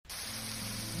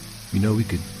You know, we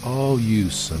could all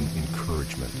use some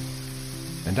encouragement.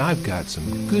 And I've got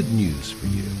some good news for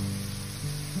you.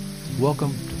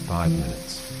 Welcome to 5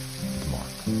 Minutes with Mark.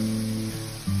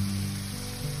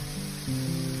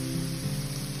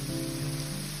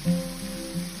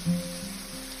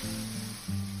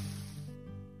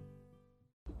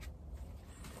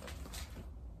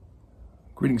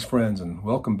 Greetings, friends, and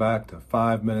welcome back to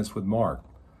 5 Minutes with Mark.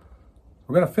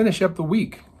 We're going to finish up the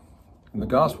week in the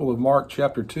Gospel of Mark,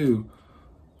 chapter 2,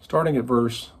 starting at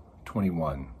verse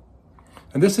 21.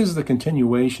 And this is the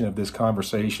continuation of this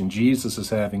conversation Jesus is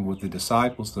having with the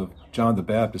disciples of John the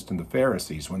Baptist and the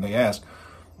Pharisees when they ask,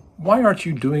 why aren't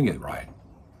you doing it right?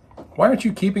 Why aren't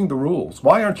you keeping the rules?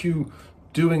 Why aren't you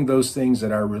doing those things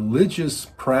that our religious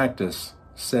practice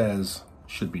says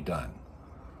should be done?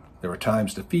 There are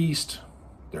times to feast,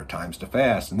 there are times to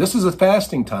fast, and this is a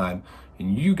fasting time,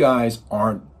 and you guys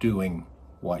aren't doing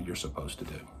what you're supposed to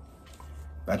do.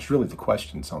 That's really the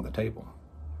question that's on the table.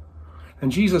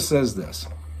 And Jesus says this.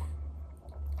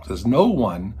 He says, no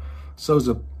one sews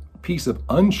a piece of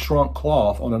unshrunk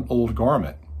cloth on an old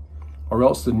garment, or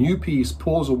else the new piece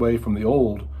pulls away from the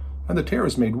old, and the tear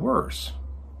is made worse.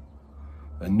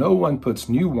 And no one puts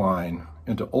new wine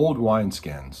into old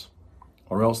wineskins,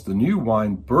 or else the new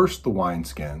wine bursts the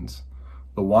wineskins,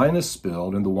 the wine is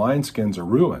spilled, and the wineskins are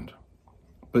ruined.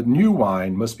 But new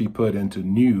wine must be put into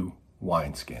new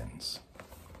wineskins.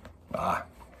 The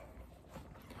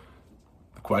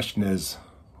question is,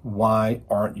 why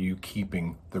aren't you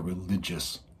keeping the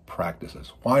religious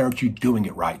practices? Why aren't you doing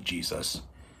it right, Jesus?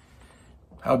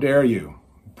 How dare you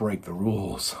break the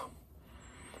rules?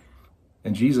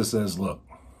 And Jesus says, look,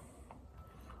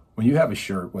 when you have a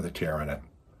shirt with a tear in it,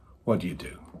 what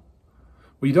do?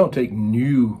 Well, you don't take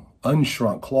new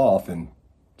unshrunk cloth and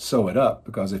sew it up,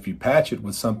 because if you patch it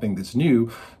with something that's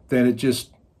new, then it just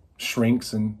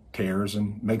shrinks and tears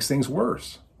and makes things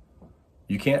worse.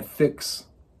 You can't fix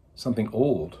something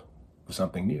old with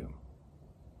something new.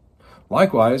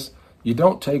 Likewise, you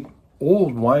don't take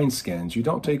old wineskins, you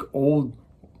don't take old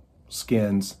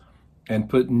skins and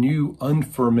put new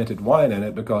unfermented wine in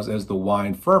it, because as the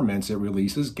wine ferments, it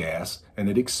releases gas and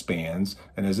it expands.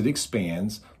 And as it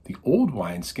expands, the old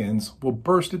wineskins will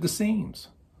burst at the seams.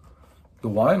 The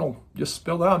wine will just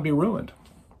spill out and be ruined.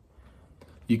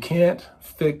 You can't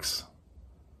fix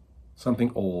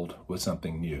something old with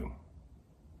something new.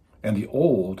 And the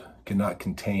old cannot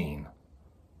contain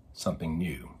something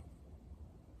new.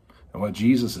 And what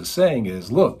Jesus is saying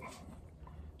is, look,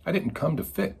 I didn't come to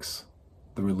fix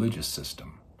the religious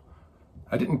system.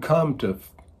 I didn't come to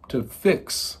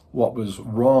fix what was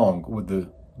wrong with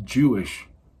the Jewish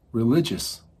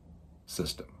religious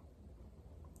system.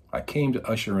 I came to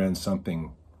usher in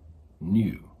something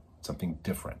new, something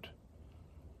different.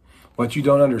 What you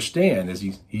don't understand is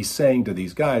he's saying to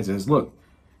these guys is, look,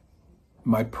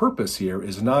 my purpose here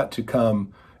is not to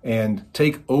come and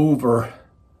take over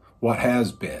what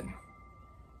has been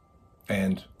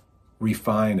and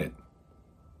refine it,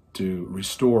 to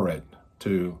restore it,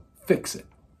 to fix it.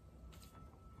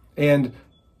 And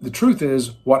the truth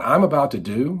is, what I'm about to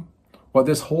do, what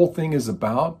this whole thing is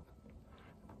about,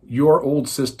 your old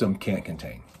system can't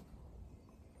contain.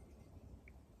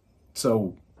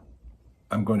 So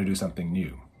I'm going to do something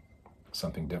new,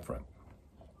 something different.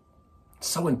 It's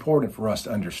so important for us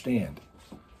to understand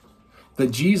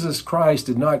that Jesus Christ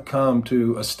did not come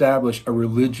to establish a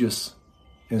religious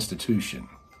institution.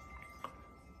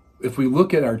 If we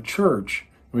look at our church,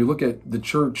 we look at the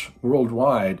church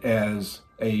worldwide as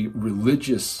a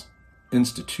religious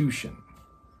institution,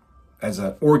 as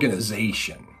an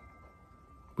organization,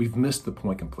 we've missed the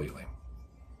point completely.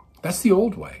 That's the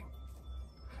old way.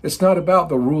 It's not about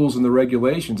the rules and the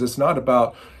regulations. It's not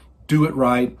about do it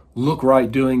right, look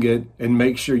right doing it, and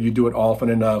make sure you do it often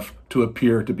enough to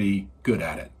appear to be good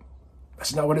at it.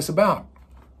 That's not what it's about.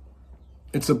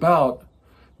 It's about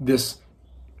this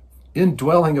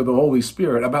indwelling of the Holy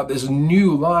Spirit, about this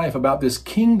new life, about this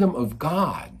kingdom of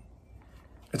God.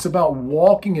 It's about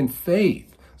walking in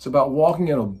faith. It's about walking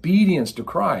in obedience to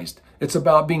Christ. It's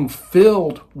about being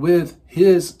filled with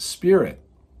His Spirit.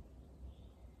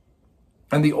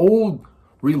 And the old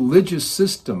religious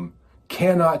system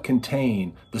cannot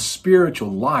contain the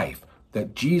spiritual life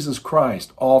that Jesus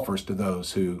Christ offers to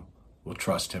those who will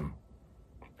trust Him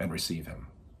and receive Him.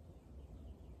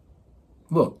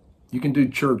 Look, you can do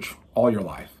church all your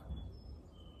life,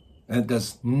 and it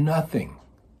does nothing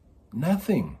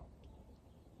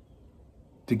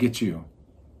to get you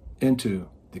into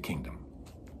the kingdom.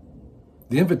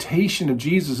 The invitation of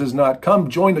Jesus is not, come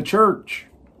join the church.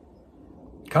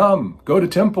 Come, go to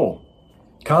temple.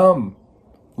 Come,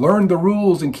 learn the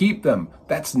rules and keep them.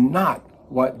 That's not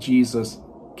what Jesus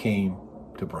came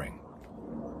to bring.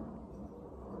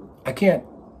 I can't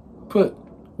put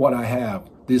what I have,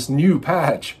 this new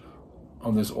patch,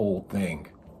 on this old thing.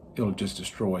 It'll just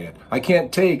destroy it. I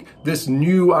can't take this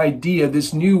new idea,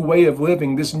 this new way of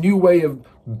living, this new way of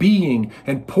being,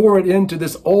 and pour it into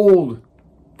this old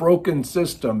broken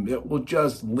system. It will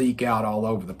just leak out all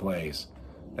over the place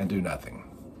and do nothing.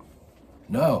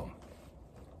 No.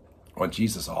 What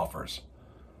Jesus offers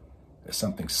is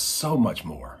something so much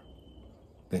more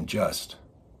than just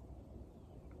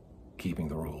keeping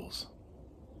the rules.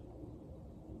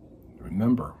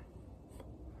 Remember,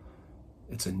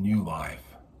 it's a new life.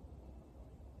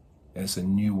 And it's a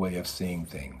new way of seeing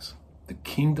things. The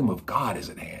kingdom of God is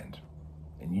at hand,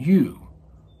 and you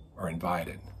are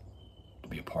invited to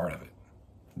be a part of it.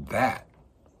 That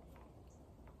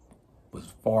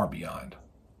was far beyond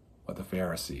what the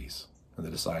Pharisees and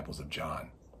the disciples of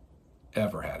John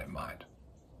ever had in mind.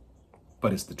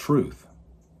 But it's the truth,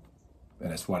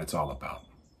 and it's what it's all about.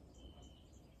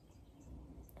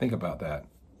 Think about that.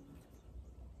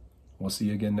 We'll see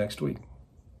you again next week.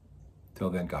 Till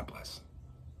then, God bless.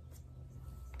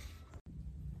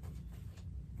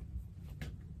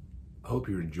 I hope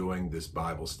you're enjoying this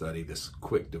Bible study, this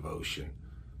quick devotion.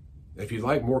 If you'd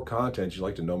like more content, you'd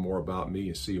like to know more about me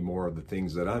and see more of the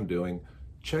things that I'm doing,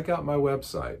 check out my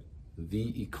website,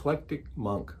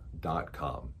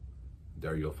 theeclecticmonk.com.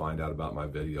 There you'll find out about my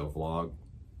video vlog,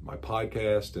 my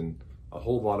podcast, and a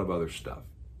whole lot of other stuff.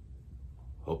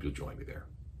 Hope you'll join me there.